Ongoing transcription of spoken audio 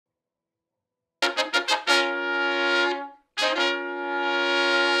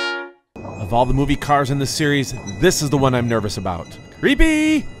Of all the movie cars in this series, this is the one I'm nervous about.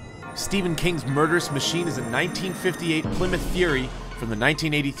 Creepy! Stephen King's murderous machine is a 1958 Plymouth Fury from the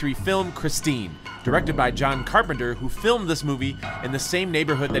 1983 film Christine, directed by John Carpenter, who filmed this movie in the same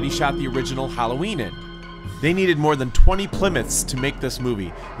neighborhood that he shot the original Halloween in. They needed more than 20 Plymouths to make this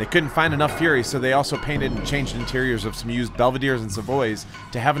movie. They couldn't find enough Furies, so they also painted and changed interiors of some used Belvederes and Savoys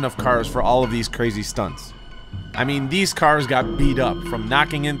to have enough cars for all of these crazy stunts. I mean, these cars got beat up, from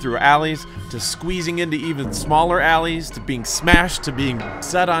knocking in through alleys, to squeezing into even smaller alleys, to being smashed, to being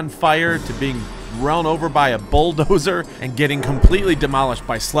set on fire, to being run over by a bulldozer, and getting completely demolished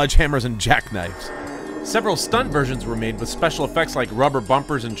by sledgehammers and jackknives. Several stunt versions were made with special effects like rubber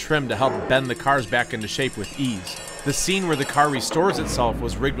bumpers and trim to help bend the cars back into shape with ease. The scene where the car restores itself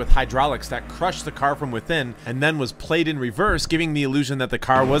was rigged with hydraulics that crushed the car from within and then was played in reverse, giving the illusion that the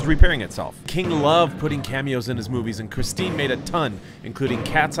car was repairing itself. King loved putting cameos in his movies, and Christine made a ton, including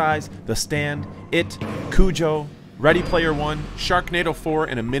Cat's Eyes, The Stand, It, Cujo, Ready Player One, Sharknado 4,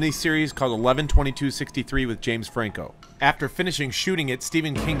 and a miniseries called 11/22/63 with James Franco. After finishing shooting it,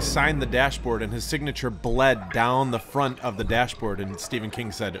 Stephen King signed the dashboard and his signature bled down the front of the dashboard, and Stephen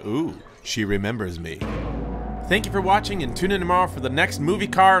King said, "Ooh, she remembers me." Thank you for watching, and tune in tomorrow for the next movie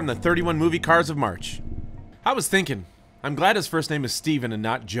car in the 31 movie cars of March. I was thinking, I'm glad his first name is Steven and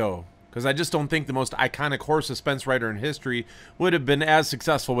not Joe, because I just don't think the most iconic horror suspense writer in history would have been as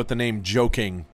successful with the name Joe King.